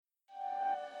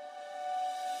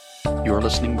You are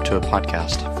listening to a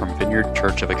podcast from Vineyard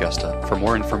Church of Augusta. For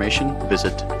more information,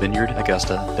 visit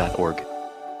vineyardaugusta.org.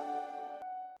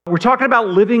 We're talking about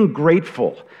living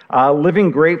grateful.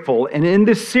 And in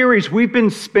this series, we've been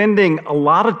spending a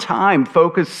lot of time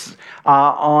focused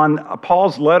on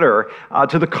Paul's letter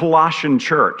to the Colossian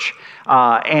church.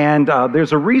 And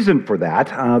there's a reason for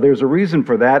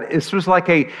that. This was like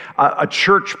a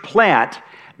church plant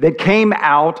that came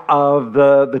out of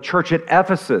the church at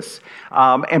Ephesus.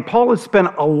 And Paul has spent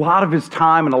a lot of his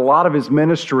time and a lot of his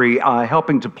ministry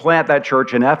helping to plant that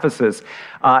church in Ephesus.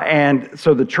 And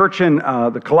so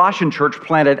the Colossian church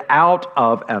planted out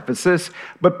of Ephesus,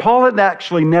 but Paul had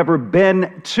actually never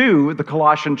been to the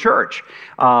Colossian church.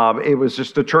 It was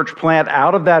just a church plant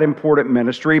out of that important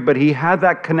ministry, but he had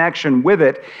that connection with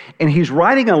it. And he's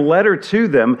writing a letter to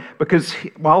them because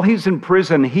while he's in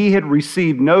prison, he had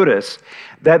received notice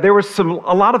that there was a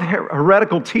lot of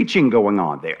heretical teaching going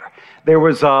on there. There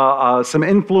was some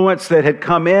influence that had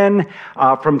come in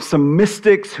from some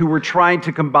mystics who were trying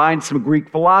to combine some Greek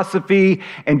philosophy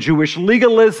and Jewish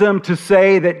legalism to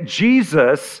say that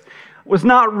Jesus was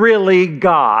not really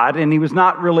God and he was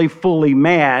not really fully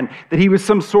man, that he was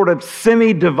some sort of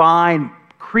semi-divine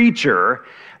creature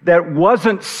that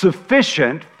wasn't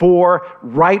sufficient for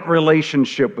right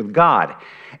relationship with God.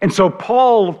 And so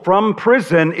Paul from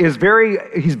prison he's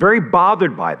very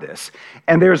bothered by this.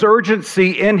 And there's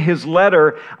urgency in his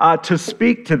letter to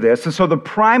speak to this. And so the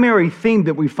primary theme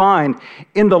that we find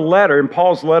in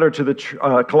Paul's letter to the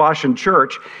Colossian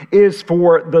church, is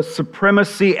for the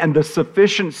supremacy and the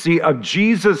sufficiency of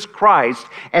Jesus Christ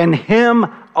and him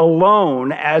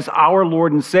alone as our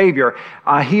Lord and Savior.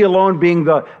 He alone being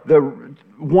the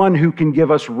one who can give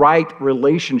us right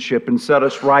relationship and set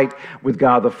us right with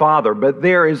God the Father. But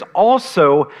there is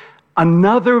also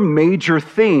another major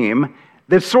theme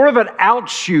that's sort of an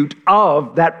outshoot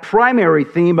of that primary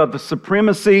theme of the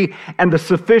supremacy and the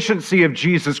sufficiency of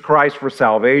Jesus Christ for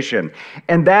salvation.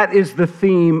 And that is the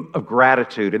theme of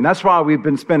gratitude. And that's why we've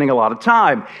been spending a lot of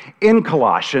time in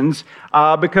Colossians,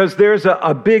 because there's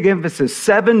a big emphasis.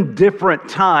 7 different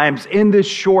times in this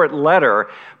short letter,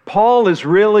 Paul is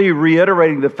really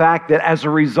reiterating the fact that as a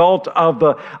result of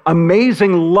the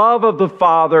amazing love of the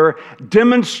Father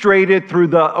demonstrated through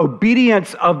the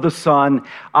obedience of the Son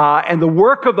and the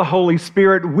work of the Holy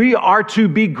Spirit, we are to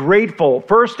be grateful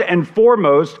first and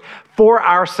foremost for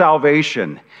our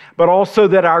salvation, but also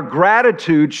that our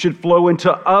gratitude should flow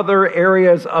into other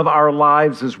areas of our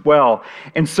lives as well.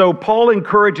 And so Paul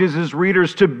encourages his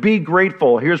readers to be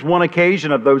grateful. Here's one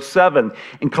occasion of those 7.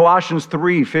 In Colossians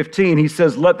 3:15, he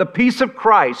says, "Let the peace of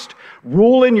Christ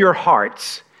rule in your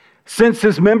hearts. Since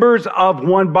as members of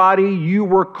one body, you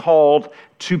were called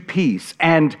to peace,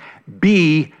 and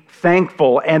be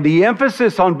thankful." And the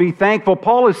emphasis on be thankful,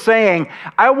 Paul is saying,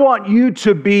 I want you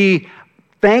to be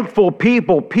thankful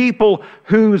people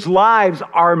whose lives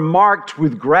are marked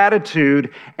with gratitude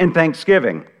and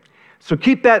thanksgiving. So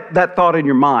keep that thought in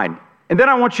your mind. And then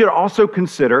I want you to also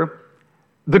consider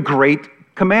the great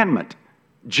commandment,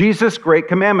 Jesus' great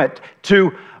commandment,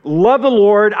 to love the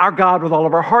Lord our God with all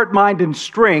of our heart, mind, and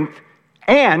strength,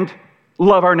 and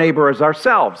love our neighbor as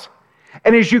ourselves.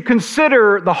 And as you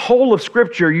consider the whole of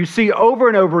Scripture, you see over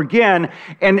and over again,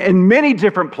 and in many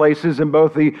different places in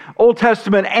both the Old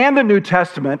Testament and the New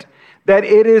Testament, that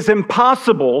it is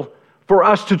impossible for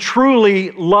us to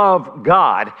truly love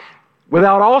God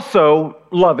without also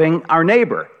loving our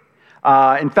neighbor.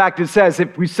 In fact, it says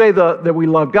if we say that we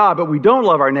love God, but we don't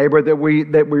love our neighbor, that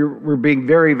we're being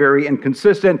very, very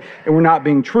inconsistent, and we're not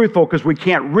being truthful because we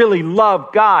can't really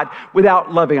love God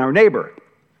without loving our neighbor.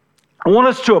 I want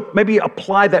us to maybe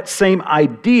apply that same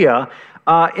idea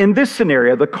in this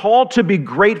scenario. The call to be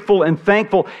grateful and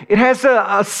thankful, it has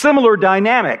a similar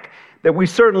dynamic that we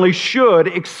certainly should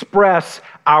express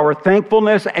our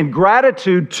thankfulness and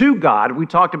gratitude to God. We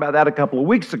talked about that a couple of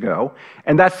weeks ago,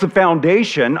 and that's the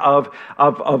foundation of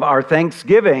our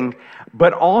thanksgiving,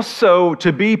 but also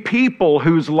to be people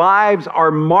whose lives are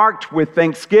marked with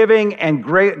thanksgiving and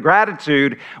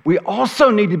gratitude. We also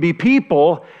need to be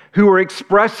people who are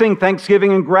expressing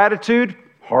thanksgiving and gratitude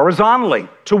horizontally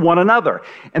to one another.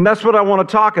 And that's what I want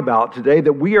to talk about today,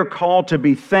 that we are called to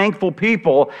be thankful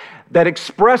people that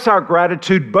express our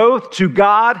gratitude both to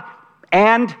God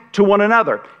and to one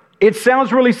another. It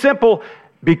sounds really simple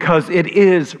because it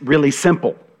is really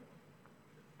simple.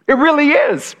 It really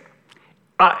is.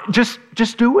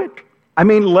 Just do it. I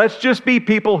mean, let's just be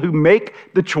people who make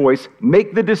the choice,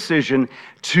 make the decision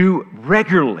to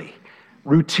regularly,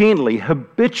 routinely,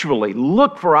 habitually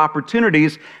look for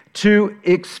opportunities to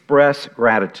express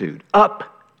gratitude,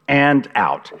 up and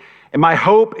out. And my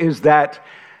hope is that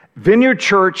Vineyard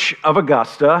Church of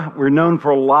Augusta, we're known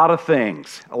for a lot of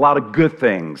things, a lot of good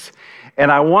things.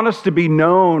 And I want us to be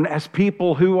known as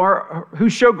people who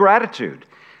show gratitude.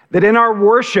 That in our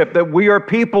worship, that we are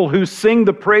people who sing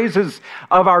the praises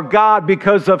of our God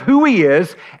because of who He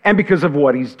is and because of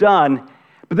what He's done.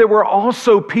 But that we're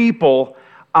also people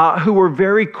who are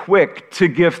very quick to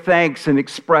give thanks and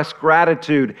express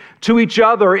gratitude to each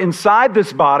other inside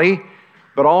this body,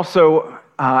 but also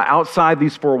outside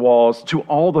these four walls, to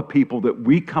all the people that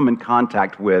we come in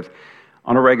contact with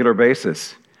on a regular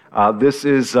basis. This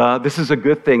is a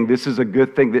good thing. This is a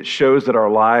good thing that shows that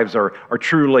our lives are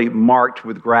truly marked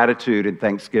with gratitude and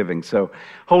thanksgiving. So,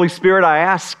 Holy Spirit, I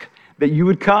ask that you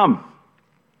would come.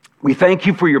 We thank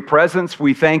you for your presence.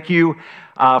 We thank you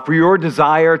for your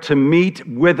desire to meet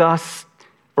with us,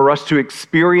 for us to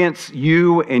experience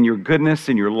you and your goodness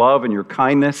and your love and your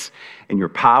kindness and your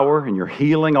power and your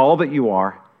healing, all that you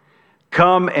are.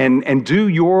 Come and do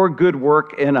your good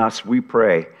work in us, we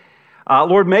pray.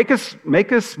 Lord, make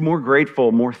us more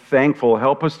grateful, more thankful.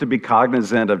 Help us to be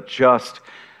cognizant of just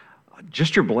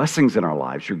your blessings in our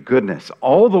lives, your goodness,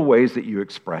 all the ways that you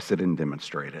express it and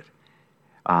demonstrate it.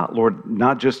 Lord,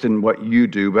 not just in what you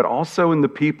do, but also in the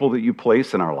people that you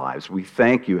place in our lives. We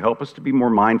thank you. Help us to be more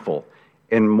mindful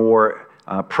and more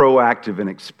proactive in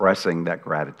expressing that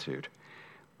gratitude.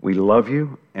 We love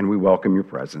you and we welcome your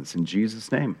presence. In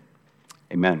Jesus' name,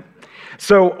 amen.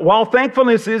 So while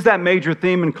thankfulness is that major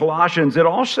theme in Colossians, it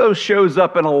also shows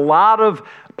up in a lot of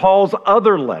Paul's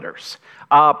other letters.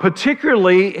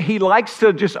 Particularly, he likes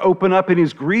to just open up in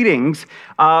his greetings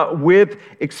with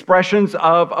expressions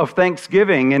of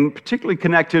thanksgiving, and particularly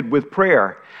connected with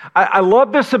prayer. I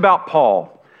love this about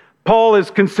Paul. Paul is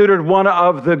considered one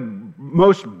of the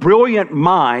most brilliant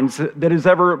minds that has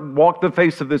ever walked the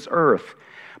face of this earth.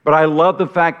 But I love the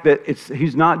fact that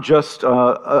he's not just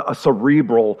a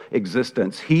cerebral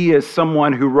existence. He is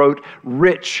someone who wrote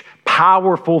rich,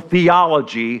 powerful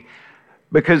theology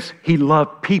because he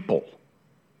loved people.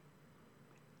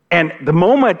 And the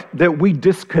moment that we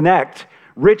disconnect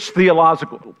rich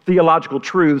theological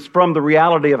truths from the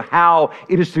reality of how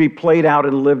it is to be played out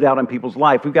and lived out in people's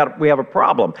life, we have a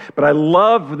problem. But I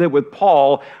love that with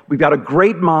Paul, we've got a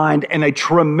great mind and a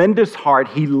tremendous heart.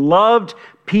 He loved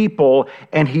people,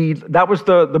 and that was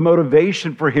the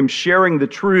motivation for him sharing the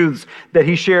truths that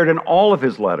he shared in all of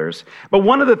his letters. But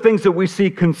one of the things that we see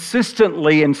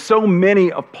consistently in so many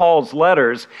of Paul's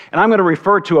letters, and I'm going to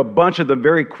refer to a bunch of them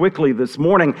very quickly this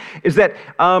morning, is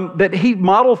that he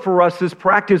modeled for us this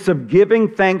practice of giving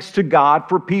thanks to God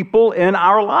for people in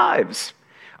our lives.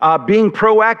 Being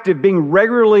proactive, being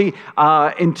regularly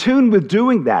in tune with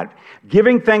doing that.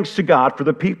 Giving thanks to God for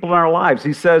the people in our lives.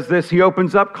 He says this, he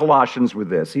opens up Colossians with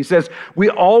this. He says, we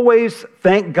always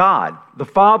thank God, the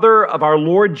Father of our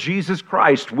Lord Jesus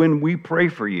Christ, when we pray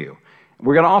for you.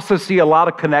 We're going to also see a lot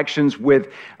of connections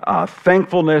with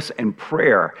thankfulness and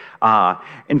prayer.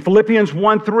 In Philippians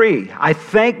 1:3, I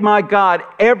thank my God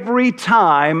every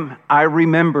time I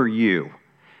remember you.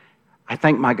 I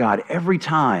thank my God every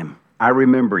time I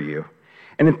remember you.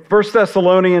 And in 1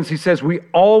 Thessalonians, he says, we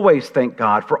always thank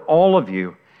God for all of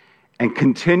you and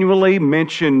continually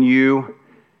mention you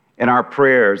in our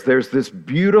prayers. There's this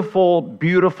beautiful,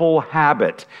 beautiful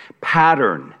habit,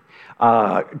 pattern,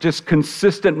 just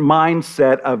consistent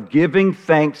mindset of giving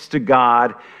thanks to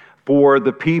God for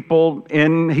the people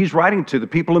he's writing to, the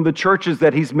people in the churches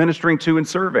that he's ministering to and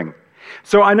serving.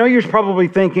 So I know you're probably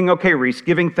thinking, okay, Reese,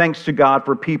 giving thanks to God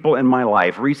for people in my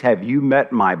life. Reese, have you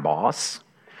met my boss?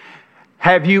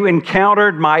 Have you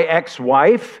encountered my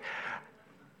ex-wife?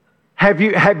 Have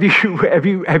you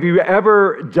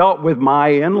ever dealt with my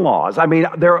in-laws? I mean,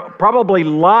 there are probably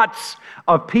lots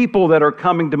of people that are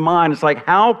coming to mind. It's like,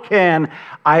 how can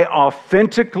I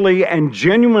authentically and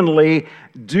genuinely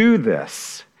do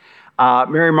this?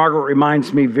 Mary Margaret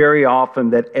reminds me very often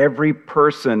that every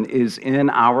person is in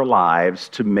our lives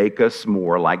to make us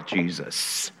more like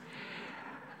Jesus.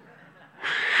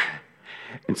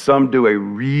 And some do a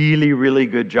really, really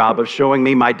good job of showing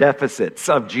me my deficits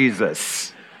of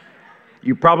Jesus.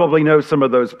 You probably know some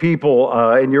of those people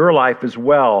in your life as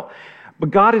well.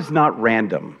 But God is not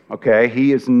random, okay?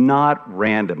 He is not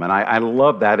random, and I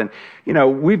love that. And, you know,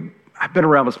 I've been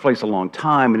around this place a long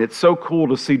time, and it's so cool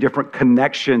to see different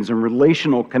connections and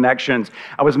relational connections.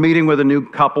 I was meeting with a new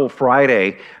couple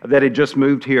Friday that had just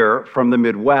moved here from the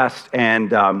Midwest,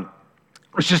 and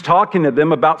I was just talking to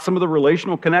them about some of the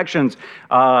relational connections,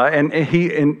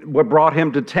 and what brought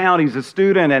him to town. He's a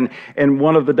student, and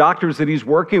one of the doctors that he's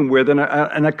working with, and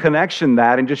a connection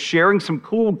and just sharing some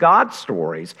cool God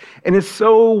stories. And it's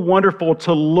so wonderful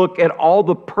to look at all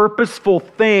the purposeful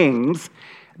things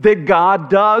that God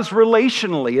does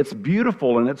relationally. It's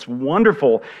beautiful and it's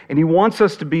wonderful, and He wants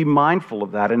us to be mindful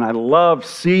of that. And I love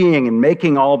seeing and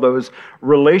making all those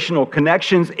relational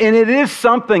connections, and it is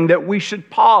something that we should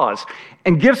pause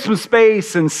and give some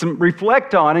space and some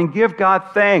reflect on and give God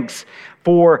thanks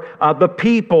for the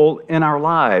people in our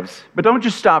lives. But don't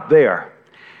just stop there.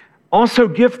 Also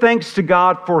give thanks to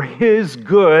God for His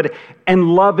good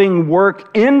and loving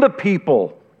work in the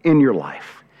people in your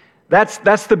life.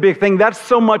 That's the big thing. That's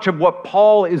so much of what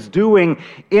Paul is doing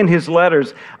in his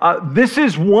letters. This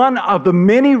is one of the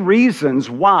many reasons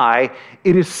why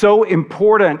it is so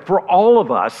important for all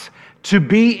of us to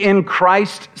be in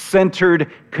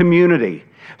Christ-centered community,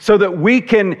 so that we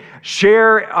can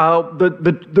share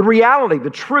the reality, the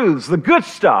truths, the good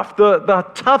stuff, the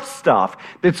tough stuff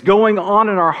that's going on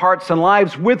in our hearts and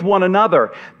lives with one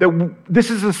another. That this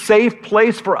is a safe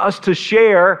place for us to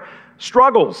share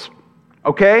struggles,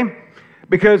 okay?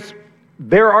 Because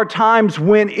there are times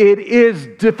when it is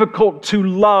difficult to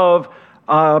love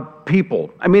people.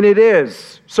 I mean, it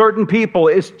is. Certain people,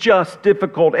 it's just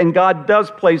difficult, and God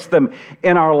does place them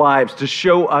in our lives to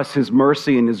show us His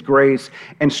mercy and His grace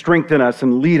and strengthen us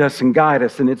and lead us and guide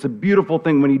us, and it's a beautiful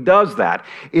thing when He does that.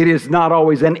 It is not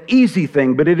always an easy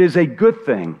thing, but it is a good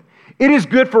thing. It is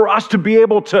good for us to be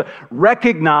able to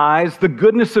recognize the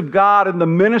goodness of God and the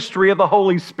ministry of the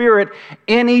Holy Spirit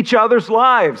in each other's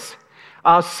lives.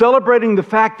 Celebrating the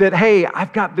fact that, hey,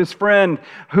 I've got this friend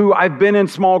who I've been in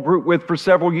small group with for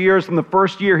several years, and the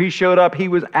first year he showed up, he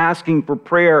was asking for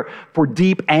prayer for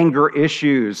deep anger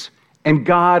issues. And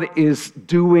God is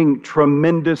doing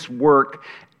tremendous work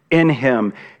in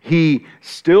him. He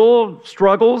still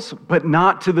struggles, but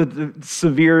not to the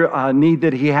severe need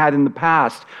that he had in the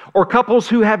past. Or couples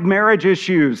who have marriage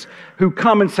issues who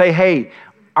come and say, hey,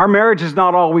 our marriage is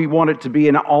not all we want it to be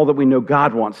and all that we know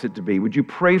God wants it to be. Would you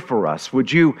pray for us?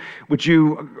 Would you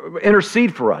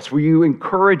intercede for us? Will you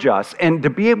encourage us? And to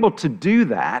be able to do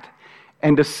that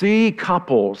and to see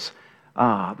couples,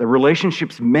 the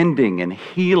relationships mending and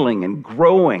healing and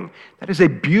growing, that is a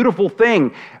beautiful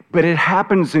thing. But it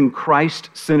happens in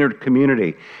Christ-centered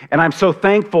community. And I'm so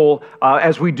thankful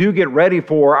as we do get ready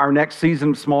for our next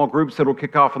season of small groups that will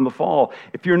kick off in the fall.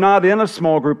 If you're not in a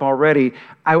small group already,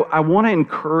 I want to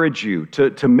encourage you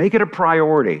to make it a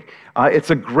priority. It's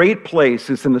a great place.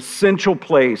 It's an essential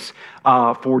place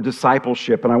for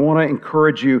discipleship. And I want to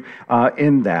encourage you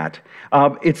in that.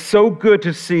 It's so good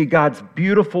to see God's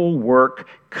beautiful work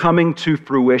coming to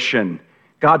fruition.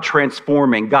 God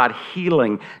transforming, God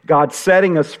healing, God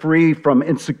setting us free from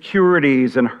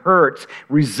insecurities and hurts,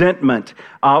 resentment,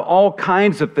 all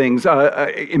kinds of things,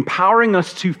 empowering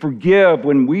us to forgive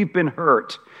when we've been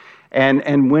hurt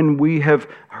and when we have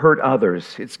hurt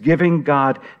others. It's giving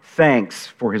God thanks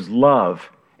for His love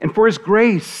and for His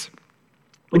grace.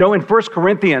 You know, in 1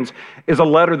 Corinthians is a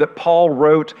letter that Paul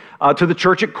wrote to the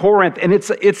church at Corinth, and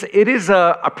it is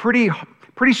a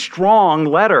pretty strong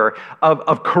letter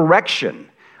of correction.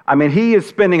 I mean, he is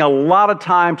spending a lot of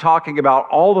time talking about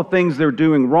all the things they're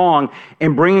doing wrong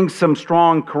and bringing some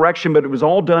strong correction, but it was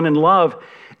all done in love.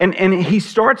 And he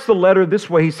starts the letter this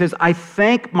way. He says, I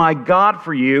thank my God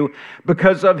for you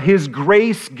because of His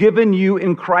grace given you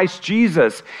in Christ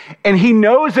Jesus. And he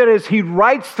knows that as he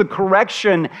writes the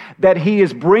correction that he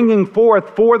is bringing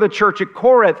forth for the church at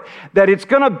Corinth, that it's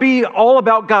going to be all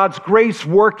about God's grace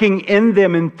working in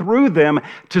them and through them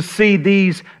to see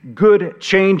these good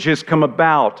changes come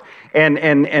about.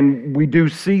 And we do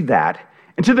see that.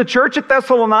 And to the church at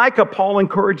Thessalonica, Paul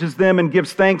encourages them and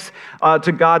gives thanks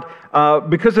to God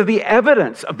because of the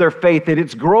evidence of their faith, that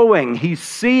it's growing.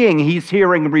 He's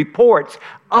hearing reports.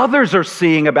 Others are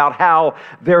seeing about how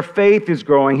their faith is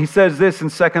growing. He says this in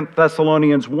 2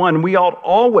 Thessalonians 1, we ought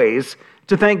always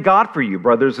to thank God for you,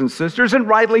 brothers and sisters, and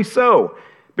rightly so,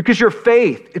 because your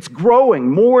faith, it's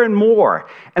growing more and more,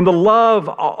 and the love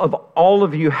of all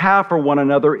of you have for one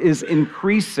another is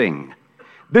increasing.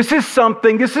 This is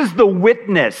the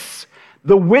witness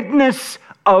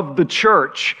of the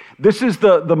church. This is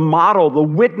the model, the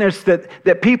witness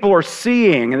that people are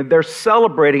seeing and they're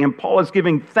celebrating. And Paul is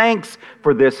giving thanks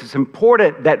for this. It's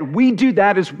important that we do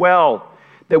that as well,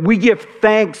 that we give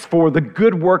thanks for the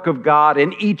good work of God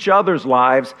in each other's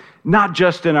lives, not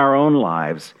just in our own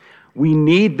lives. We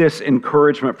need this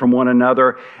encouragement from one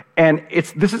another. And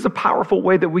this is a powerful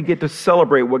way that we get to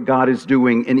celebrate what God is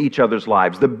doing in each other's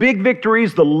lives. The big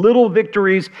victories, the little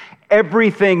victories,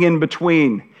 everything in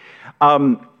between.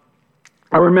 I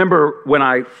remember when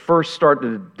I first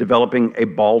started developing a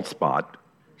bald spot.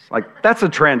 It's like, that's a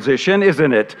transition,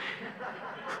 isn't it?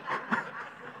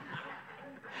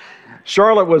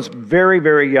 Charlotte was very,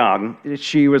 very young.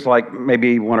 She was like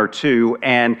maybe 1 or 2,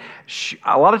 and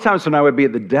a lot of times when I would be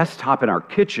at the desktop in our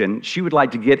kitchen, she would like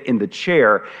to get in the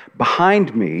chair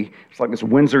behind me. It's like this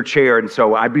Windsor chair, and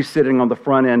so I'd be sitting on the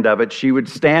front end of it. She would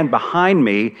stand behind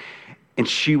me, and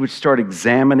she would start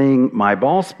examining my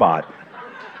bald spot.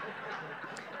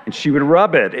 And she would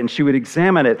rub it, and she would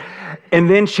examine it. And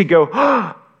then she'd go,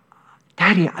 "Oh,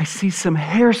 Daddy, I see some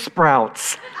hair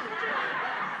sprouts."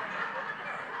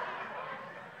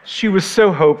 She was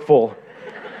so hopeful.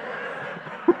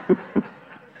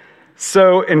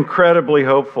 So incredibly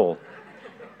hopeful.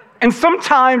 And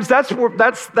sometimes that's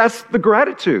the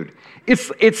gratitude.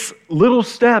 It's little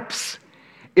steps.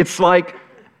 It's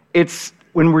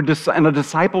when we're in a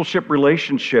discipleship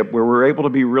relationship where we're able to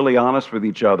be really honest with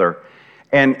each other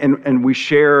and we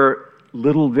share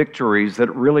little victories that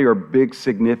really are big,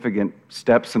 significant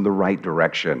steps in the right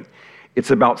direction.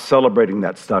 It's about celebrating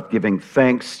that stuff, giving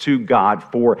thanks to God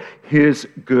for His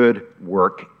good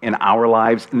work in our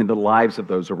lives and in the lives of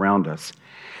those around us.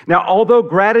 Now, although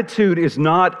gratitude is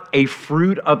not a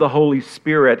fruit of the Holy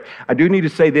Spirit, I do need to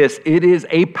say this: it is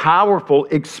a powerful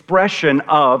expression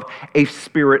of a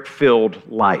Spirit-filled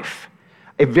life.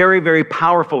 A very, very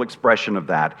powerful expression of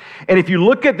that. And if you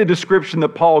look at the description that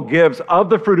Paul gives of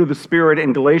the fruit of the Spirit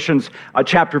in Galatians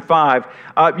chapter 5,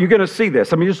 you're going to see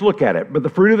this. I mean, just look at it. But the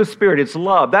fruit of the Spirit, it's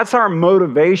love. That's our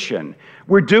motivation.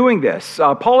 We're doing this.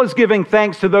 Paul is giving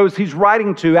thanks to those he's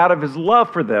writing to out of his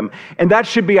love for them. And that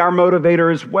should be our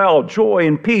motivator as well. Joy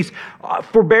and peace,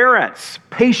 forbearance,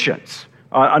 patience,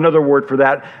 another word for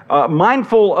that,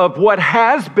 mindful of what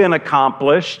has been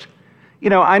accomplished. You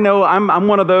know, I know I'm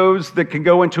one of those that can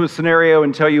go into a scenario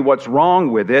and tell you what's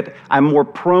wrong with it. I'm more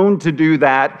prone to do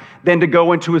that than to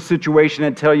go into a situation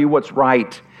and tell you what's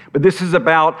right. But this is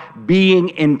about being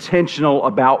intentional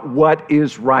about what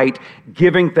is right,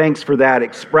 giving thanks for that,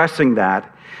 expressing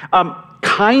that.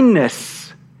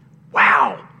 Kindness,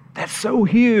 wow, that's so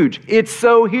huge. It's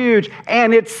so huge,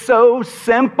 and it's so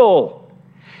simple.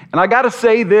 And I got to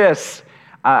say this.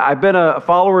 I've been a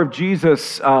follower of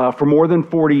Jesus for more than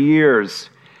 40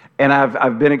 years, and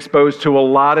I've been exposed to a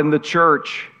lot in the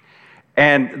church.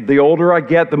 And the older I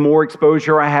get, the more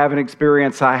exposure I have and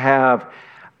experience I have.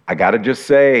 I got to just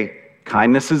say,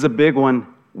 kindness is a big one.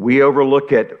 We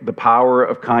overlook it, the power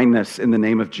of kindness in the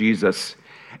name of Jesus.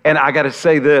 And I got to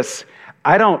say this: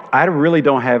 I really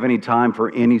don't have any time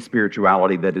for any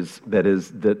spirituality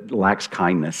that lacks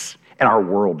kindness, and our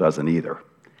world doesn't either.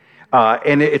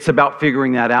 And it's about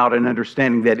figuring that out and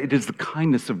understanding that it is the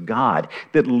kindness of God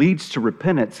that leads to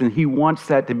repentance, and He wants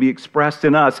that to be expressed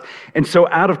in us. And so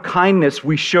out of kindness,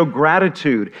 we show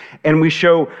gratitude and we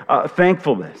show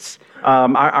thankfulness.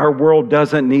 Our world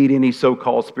doesn't need any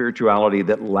so-called spirituality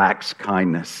that lacks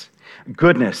kindness.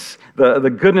 Goodness, the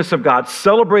goodness of God,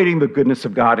 celebrating the goodness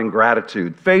of God in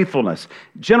gratitude, faithfulness,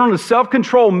 gentleness,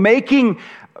 self-control,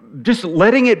 just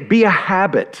letting it be a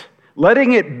habit,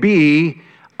 letting it be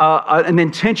an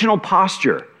intentional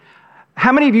posture.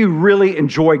 How many of you really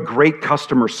enjoy great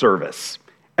customer service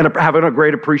and having a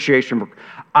great appreciation?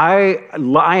 I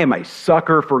am a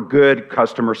sucker for good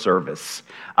customer service.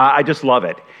 I just love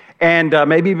it. And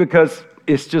maybe because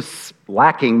it's just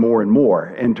lacking more and more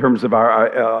in terms of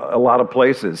a lot of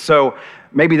places. So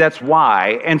maybe that's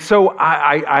why. And so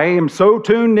I am so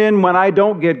tuned in when I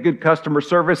don't get good customer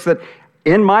service that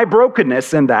in my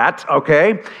brokenness in that,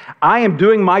 okay, I am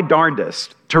doing my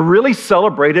darndest to really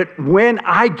celebrate it when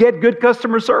I get good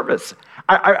customer service.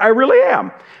 I really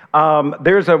am.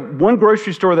 There's one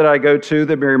grocery store that I go to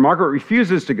that Mary Margaret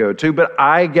refuses to go to, but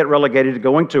I get relegated to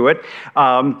going to it.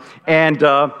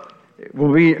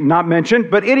 Will be not mentioned,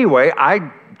 but anyway,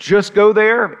 I just go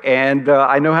there, and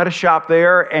I know how to shop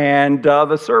there, and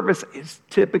the service is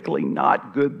typically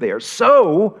not good there.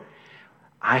 So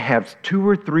I have 2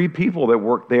 or 3 people that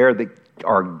work there that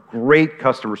are great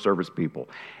customer service people.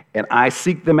 And I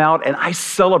seek them out and I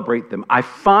celebrate them. I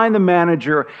find the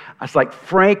manager. I was like,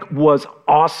 Frank was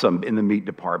awesome in the meat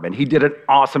department. He did an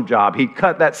awesome job. He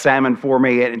cut that salmon for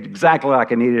me and exactly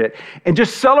like I needed it. And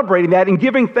just celebrating that and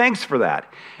giving thanks for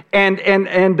that. And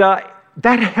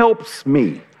that helps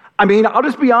me. I mean, I'll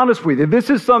just be honest with you. This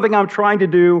is something I'm trying to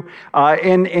do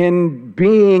in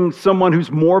being someone who's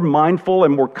more mindful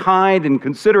and more kind and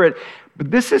considerate. But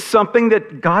this is something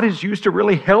that God has used to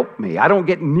really help me. I don't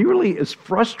get nearly as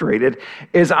frustrated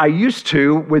as I used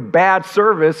to with bad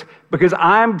service because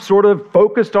I'm sort of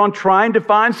focused on trying to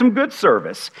find some good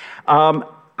service.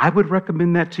 I would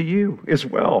recommend that to you as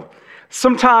well.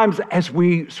 Sometimes as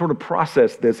we sort of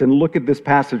process this and look at this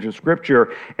passage of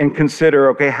Scripture and consider,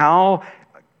 okay, how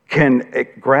can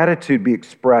gratitude be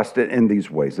expressed in these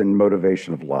ways, in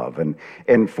motivation of love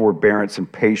and forbearance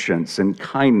and patience and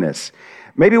kindness.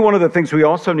 Maybe one of the things we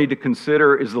also need to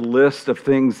consider is the list of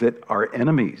things that are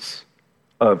enemies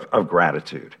of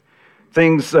gratitude.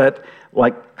 Things that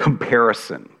like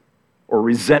comparison or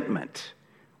resentment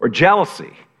or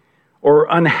jealousy or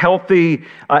unhealthy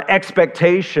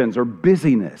expectations or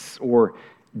busyness or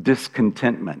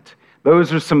discontentment.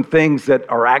 Those are some things that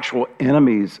are actual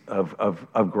enemies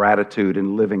of gratitude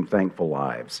and living thankful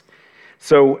lives.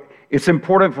 So it's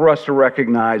important for us to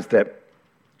recognize that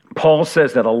Paul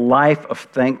says that a life of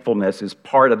thankfulness is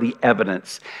part of the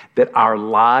evidence that our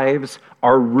lives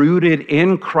are rooted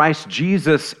in Christ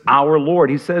Jesus, our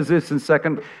Lord. He says this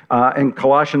in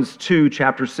Colossians 2,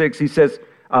 chapter 6. He says,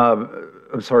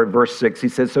 verse 6. He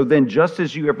says, "So then, just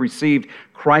as you have received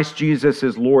Christ Jesus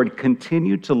as Lord,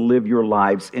 continue to live your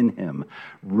lives in Him,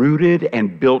 rooted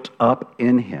and built up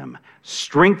in Him,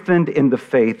 strengthened in the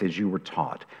faith as you were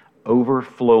taught,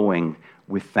 overflowing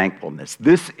with thankfulness."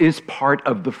 This is part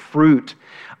of the fruit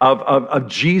of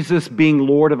Jesus being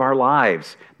Lord of our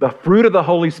lives, the fruit of the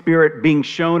Holy Spirit being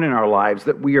shown in our lives,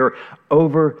 that we are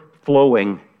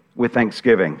overflowing with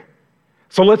thanksgiving.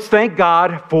 So let's thank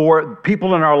God for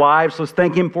people in our lives. Let's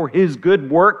thank Him for His good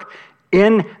work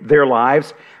in their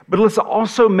lives. But let's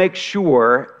also make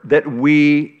sure that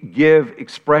we give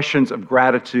expressions of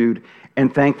gratitude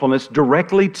and thankfulness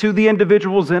directly to the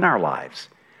individuals in our lives,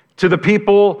 to the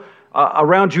people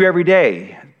around you every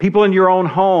day, people in your own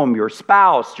home, your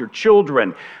spouse, your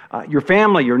children, your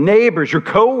family, your neighbors, your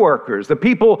coworkers, the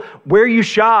people where you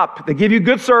shop, that give you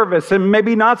good service and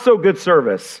maybe not so good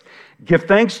service. Give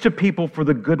thanks to people for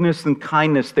the goodness and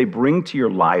kindness they bring to your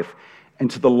life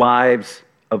and to the lives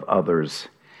of others.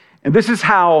 And this is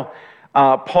how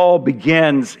Paul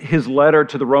begins his letter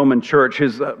to the Roman church,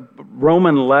 his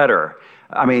Roman letter.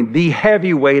 I mean, the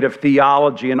heavyweight of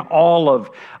theology and all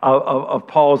of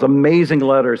Paul's amazing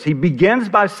letters. He begins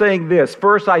by saying this: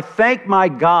 "First, I thank my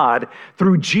God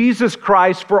through Jesus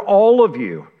Christ for all of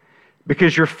you,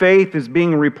 because your faith is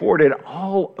being reported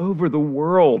all over the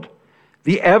world."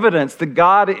 The evidence that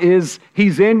God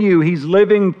He's in you, He's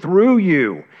living through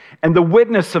you. And the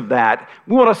witness of that,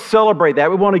 we want to celebrate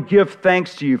that. We want to give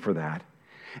thanks to you for that.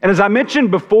 And as I mentioned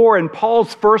before, in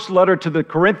Paul's first letter to the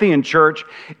Corinthian church,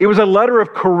 it was a letter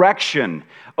of correction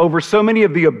over so many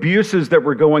of the abuses that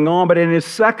were going on. But in his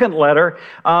second letter,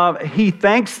 he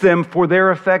thanks them for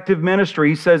their effective ministry.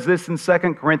 He says this in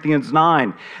 2 Corinthians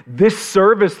 9. "This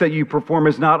service that you perform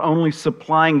is not only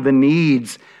supplying the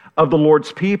needs of the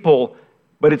Lord's people,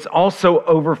 but it's also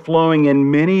overflowing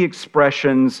in many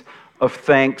expressions of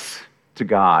thanks to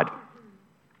God."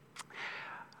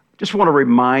 Just want to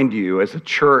remind you, as a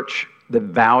church that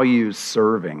values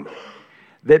serving,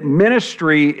 that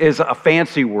ministry is a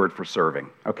fancy word for serving,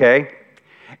 okay?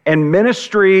 And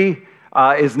ministry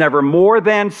is never more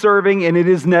than serving, and it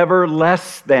is never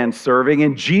less than serving.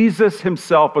 And Jesus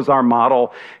Himself was our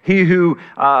model. He who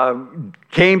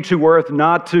came to earth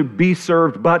not to be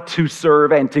served, but to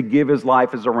serve and to give His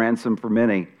life as a ransom for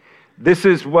many. This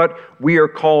is what we are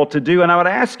called to do. And I would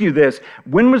ask you this: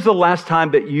 when was the last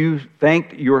time that you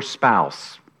thanked your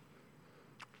spouse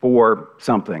for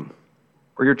something,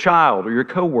 or your child, or your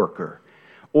coworker?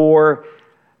 Or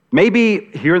maybe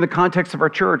here in the context of our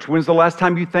church, when's the last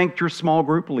time you thanked your small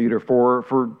group leader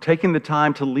for taking the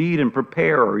time to lead and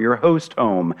prepare, or your host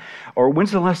home? Or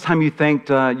when's the last time you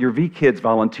thanked your V-Kids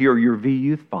volunteer or your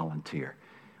V-Youth volunteer?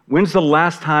 When's the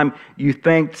last time you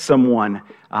thanked someone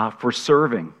for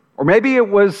serving? Or maybe it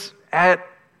was at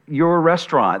your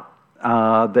restaurant,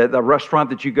 the restaurant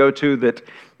that you go to that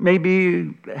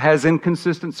maybe has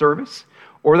inconsistent service,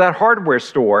 or that hardware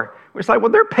store where it's like, well,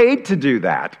 they're paid to do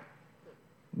that.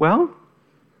 Well,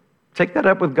 take that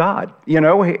up with God. You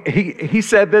know, he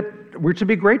said that we're to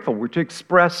be grateful. We're to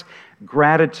express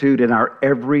gratitude in our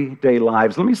everyday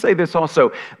lives. Let me say this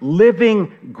also.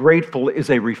 Living grateful is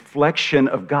a reflection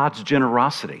of God's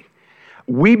generosity.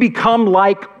 We become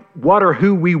like what or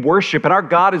who we worship, and our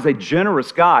God is a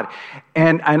generous God.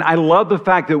 And I love the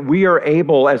fact that we are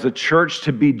able as a church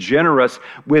to be generous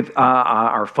with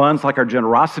our funds, like our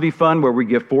generosity fund, where we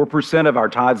give 4% of our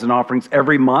tithes and offerings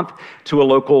every month to a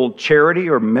local charity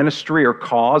or ministry or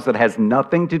cause that has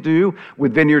nothing to do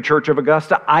with Vineyard Church of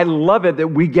Augusta. I love it that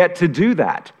we get to do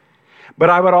that. But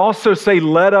I would also say,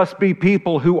 let us be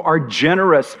people who are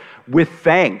generous with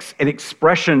thanks and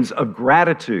expressions of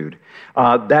gratitude.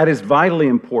 That is vitally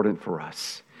important for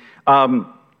us.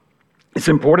 It's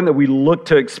important that we look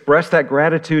to express that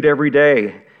gratitude every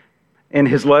day. In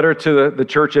his letter to the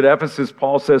church at Ephesus,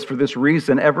 Paul says, "For this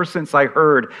reason, ever since I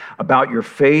heard about your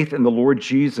faith in the Lord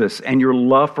Jesus and your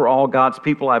love for all God's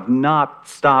people, I've not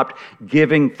stopped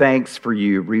giving thanks for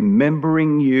you,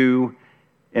 remembering you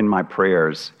in my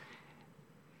prayers."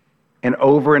 And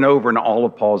over in all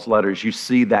of Paul's letters, you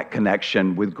see that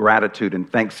connection with gratitude and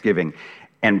thanksgiving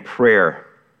and prayer.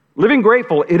 Living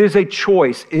grateful, it is a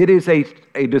choice. It is a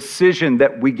decision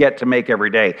that we get to make every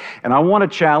day. And I want to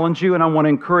challenge you and I want to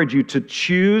encourage you to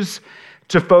choose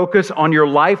to focus on your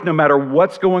life no matter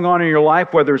what's going on in your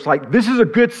life, whether it's like, this is a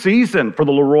good season for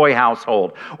the LeRoy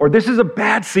household, or this is a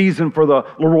bad season for the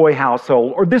LeRoy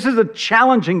household, or this is a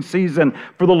challenging season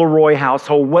for the LeRoy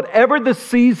household. Whatever the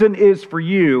season is for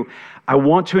you, I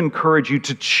want to encourage you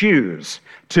to choose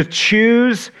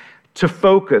to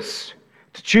focus.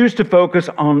 To choose to focus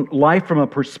on life from a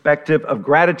perspective of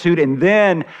gratitude. And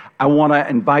then I want to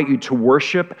invite you to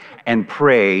worship and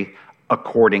pray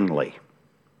accordingly.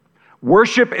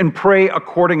 Worship and pray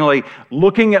accordingly,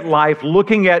 looking at life,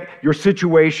 looking at your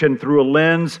situation through a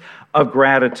lens of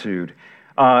gratitude.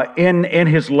 In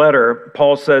his letter,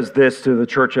 Paul says this to the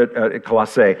church at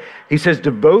Colossae. He says,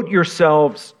 "Devote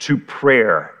yourselves to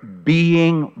prayer,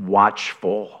 being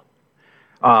watchful."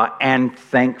 And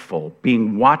thankful,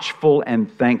 being watchful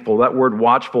and thankful. That word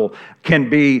watchful can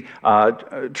be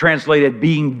translated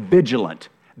being vigilant,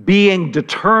 being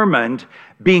determined,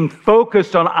 being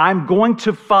focused on, I'm going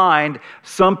to find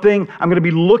something, I'm going to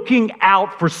be looking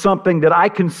out for something that I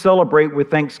can celebrate with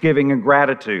thanksgiving and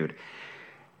gratitude.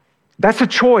 That's a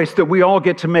choice that we all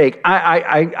get to make.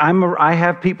 I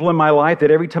have people in my life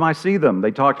that every time I see them, they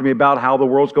talk to me about how the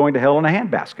world's going to hell in a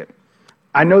handbasket.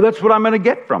 I know that's what I'm going to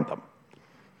get from them.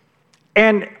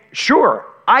 And sure,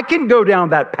 I can go down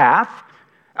that path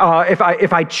if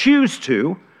I choose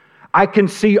to. I can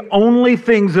see only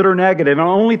things that are negative and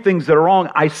only things that are wrong.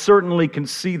 I certainly can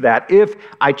see that if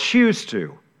I choose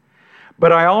to.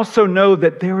 But I also know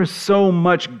that there is so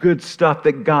much good stuff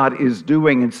that God is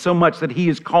doing and so much that He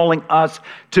is calling us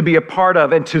to be a part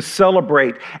of and to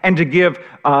celebrate and to give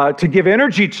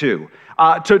energy to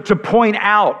point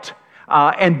out.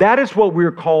 And that is what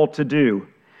we're called to do.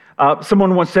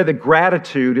 Someone once said that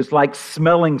gratitude is like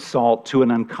smelling salt to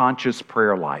an unconscious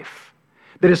prayer life.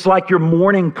 That it's like your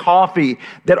morning coffee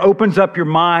that opens up your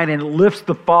mind and lifts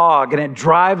the fog and it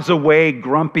drives away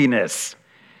grumpiness.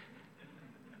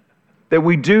 That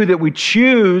we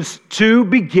choose to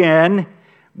begin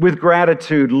with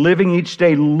gratitude, living each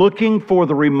day looking for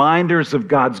the reminders of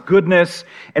God's goodness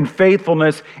and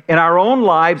faithfulness in our own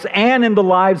lives and in the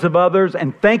lives of others,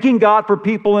 and thanking God for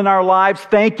people in our lives,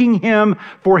 thanking Him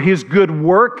for His good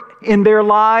work in their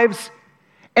lives,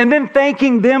 and then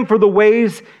thanking them for the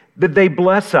ways that they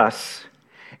bless us.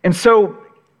 And so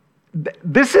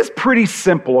this is pretty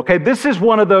simple, okay? This is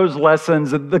one of those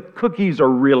lessons that the cookies are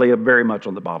really very much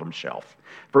on the bottom shelf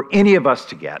for any of us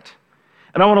to get.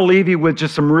 And I want to leave you with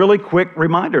just some really quick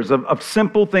reminders of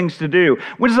simple things to do.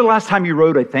 When is the last time you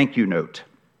wrote a thank you note?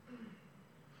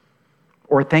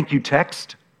 Or a thank you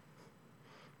text?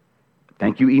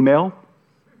 Thank you email?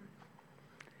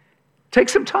 Take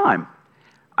some time.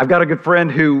 I've got a good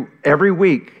friend who every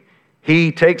week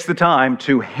he takes the time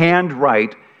to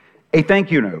handwrite a thank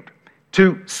you note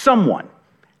to someone.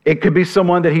 It could be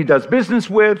someone that he does business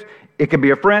with. It could be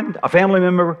a friend, a family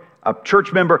member, a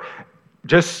church member.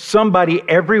 Just somebody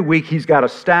every week. He's got a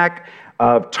stack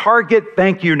of Target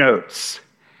thank you notes.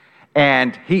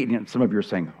 And some of you are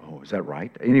saying, oh, is that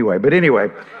right? Anyway,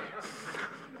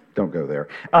 don't go there.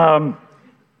 But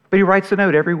he writes a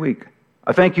note every week,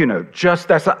 a thank you note.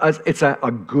 It's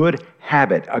a good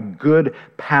habit, a good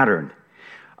pattern.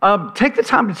 Take the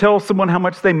time to tell someone how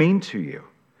much they mean to you.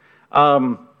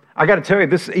 I got to tell you,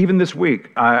 even this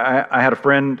week, I had a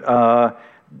friend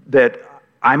that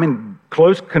I'm in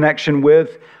close connection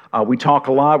with. We talk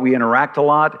a lot, we interact a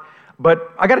lot.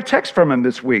 But I got a text from him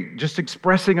this week just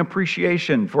expressing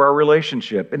appreciation for our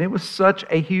relationship. And it was such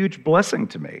a huge blessing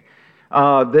to me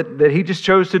that he just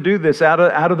chose to do this out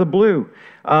of the blue.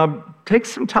 Take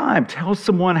some time. Tell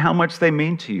someone how much they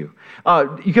mean to you.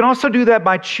 You can also do that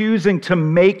by choosing to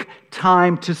make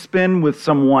time to spend with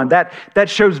someone. That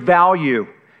shows value.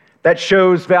 That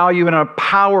shows value in a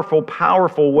powerful,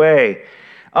 powerful way.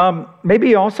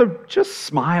 Maybe also just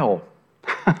smile.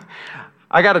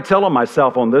 I got to tell on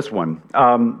myself on this one.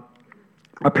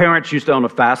 My parents used to own a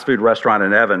fast food restaurant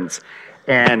in Evans,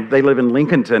 and they live in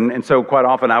Lincolnton, and so quite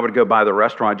often I would go by the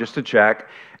restaurant just to check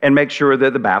and make sure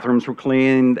that the bathrooms were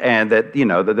cleaned and that,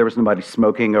 that there was nobody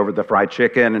smoking over the fried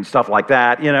chicken and stuff like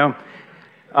that,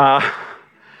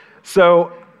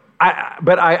 So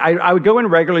I would go in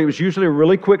regularly. It was usually a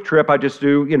really quick trip. I'd just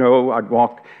do, I'd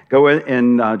go in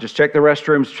and just check the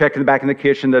restrooms, check in the back in the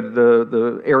kitchen,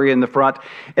 the area in the front,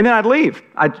 and then I'd leave.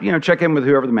 I'd, check in with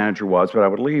whoever the manager was, but I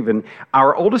would leave. And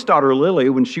our oldest daughter, Lily,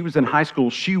 when she was in high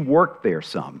school, she worked there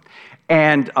some.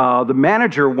 And the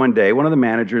manager one day, one of the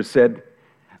managers said,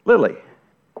 "Lily,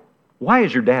 why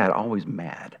is your dad always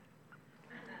mad?"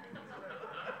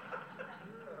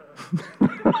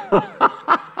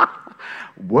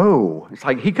 Whoa. It's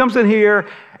like he comes in here,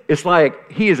 it's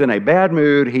like he is in a bad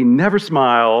mood, he never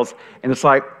smiles, and it's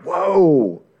like,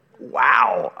 whoa,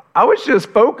 wow. I was just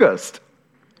focused.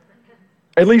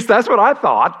 At least that's what I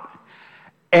thought.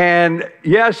 And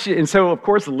and so of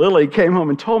course Lily came home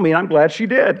and told me, and I'm glad she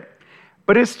did.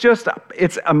 But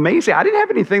it's amazing. I didn't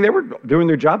have anything. They were doing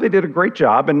their job. They did a great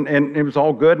job, and it was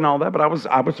all good and all that, but I was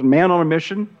a man on a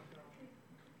mission.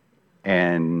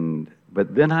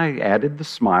 But then I added the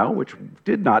smile, which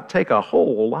did not take a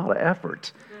whole lot of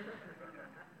effort.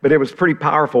 But it was pretty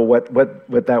powerful what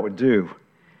that would do.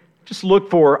 Just look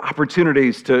for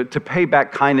opportunities to pay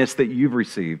back kindness that you've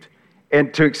received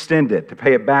and to extend it, to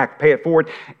pay it back, pay it forward.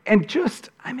 And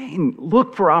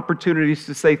look for opportunities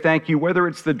to say thank you, whether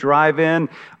it's the drive-in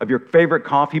of your favorite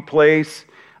coffee place,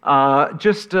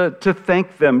 just to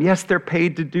thank them. Yes, they're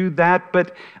paid to do that,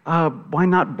 but why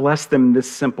not bless them in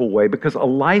this simple way? Because a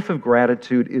life of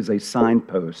gratitude is a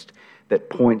signpost that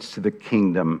points to the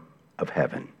kingdom of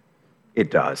heaven.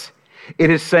 It does. It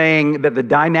is saying that the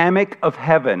dynamic of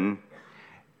heaven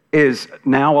is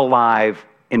now alive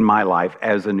in my life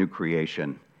as a new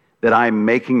creation, that I'm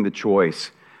making the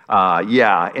choice.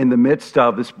 In the midst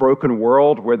of this broken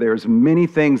world where there's many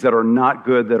things that are not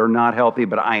good, that are not healthy,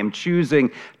 but I am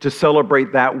choosing to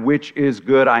celebrate that which is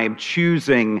good. I am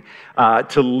choosing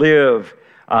to live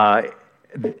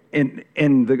in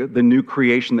the new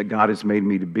creation that God has made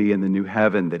me to be, in the new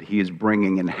heaven that He is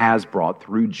bringing and has brought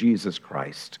through Jesus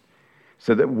Christ,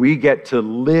 so that we get to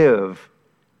live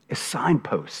a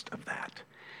signpost of that.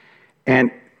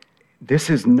 And this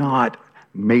is not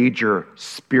major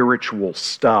spiritual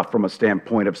stuff from a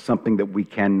standpoint of something that we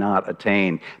cannot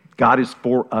attain. God is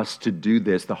for us to do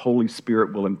this. The Holy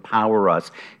Spirit will empower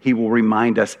us. He will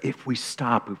remind us if we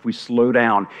stop, if we slow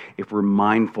down, if we're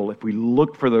mindful, if we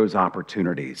look for those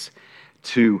opportunities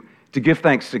to give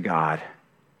thanks to God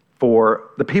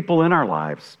for the people in our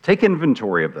lives. Take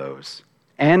inventory of those,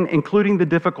 and including the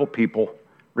difficult people,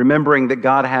 remembering that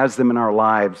God has them in our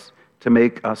lives to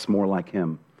make us more like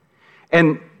Him.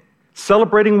 And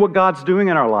celebrating what God's doing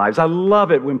in our lives. I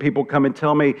love it when people come and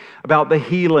tell me about the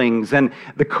healings and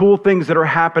the cool things that are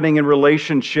happening in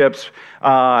relationships,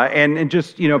 and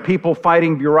just, people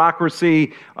fighting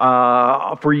bureaucracy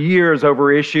for years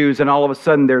over issues, and all of a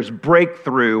sudden there's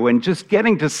breakthrough, and just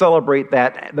getting to celebrate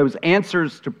those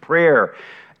answers to prayer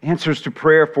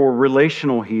for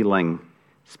relational healing,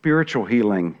 spiritual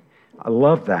healing. I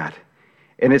love that.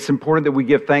 And it's important that we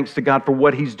give thanks to God for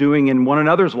what He's doing in one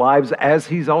another's lives as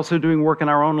He's also doing work in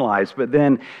our own lives. But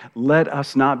then let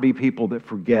us not be people that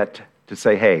forget to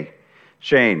say, hey,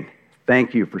 Shane,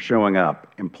 thank you for showing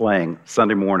up and playing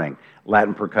Sunday morning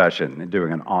Latin percussion and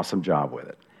doing an awesome job with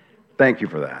it. Thank you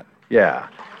for that. Yeah.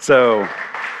 So,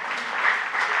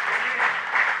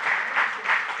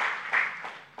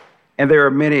 and there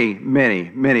are many, many,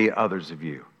 many others of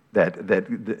you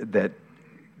that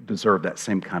deserve that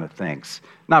same kind of thanks.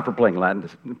 Not for playing Latin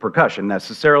percussion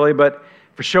necessarily, but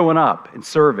for showing up and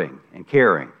serving and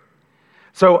caring.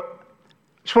 So I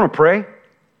just want to pray,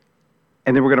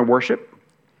 and then we're going to worship.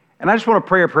 And I just want to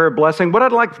pray a prayer of blessing. What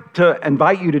I'd like to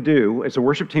invite you to do as the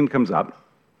worship team comes up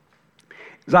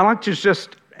is I'd like to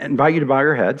just invite you to bow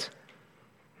your heads.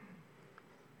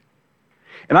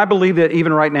 And I believe that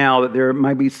even right now that there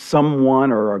might be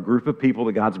someone or a group of people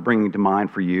that God's bringing to mind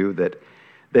for you that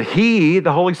He,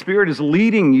 the Holy Spirit, is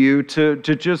leading you to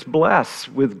just bless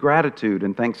with gratitude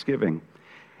and thanksgiving.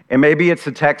 And maybe it's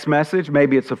a text message,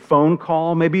 maybe it's a phone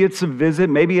call, maybe it's a visit,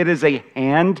 maybe it is a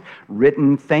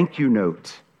handwritten thank you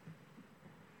note.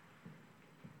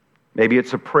 Maybe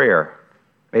it's a prayer.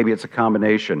 Maybe it's a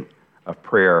combination of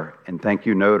prayer and thank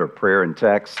you note or prayer and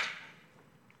text.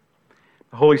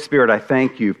 Holy Spirit, I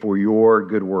thank you for your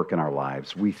good work in our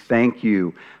lives. We thank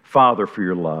you, Father, for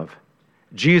your love.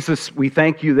 Jesus, we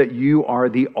thank you that you are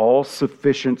the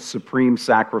all-sufficient, supreme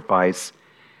sacrifice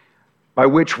by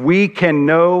which we can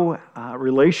know a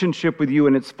relationship with you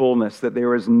in its fullness, that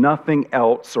there is nothing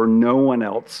else or no one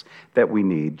else that we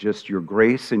need, just your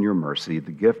grace and your mercy,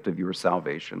 the gift of your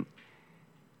salvation.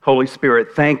 Holy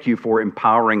Spirit, thank you for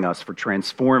empowering us, for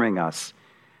transforming us,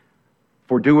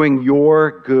 for doing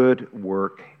your good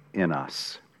work in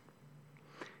us.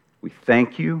 We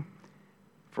thank you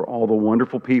for all the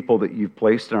wonderful people that you've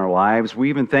placed in our lives. We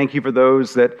even thank you for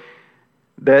those that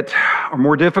are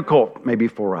more difficult maybe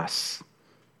for us,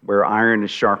 where iron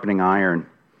is sharpening iron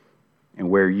and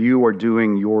where you are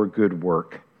doing your good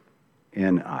work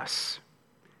in us.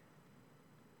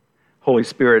 Holy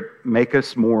Spirit, make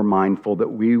us more mindful that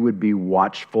we would be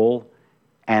watchful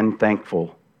and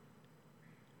thankful.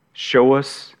 Show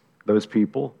us those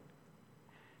people.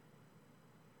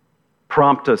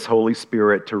 Prompt us, Holy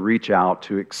Spirit, to reach out,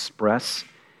 to express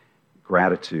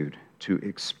gratitude, to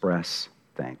express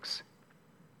thanks.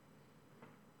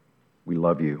 We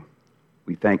love you.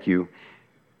 We thank you.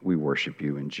 We worship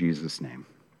you in Jesus' name.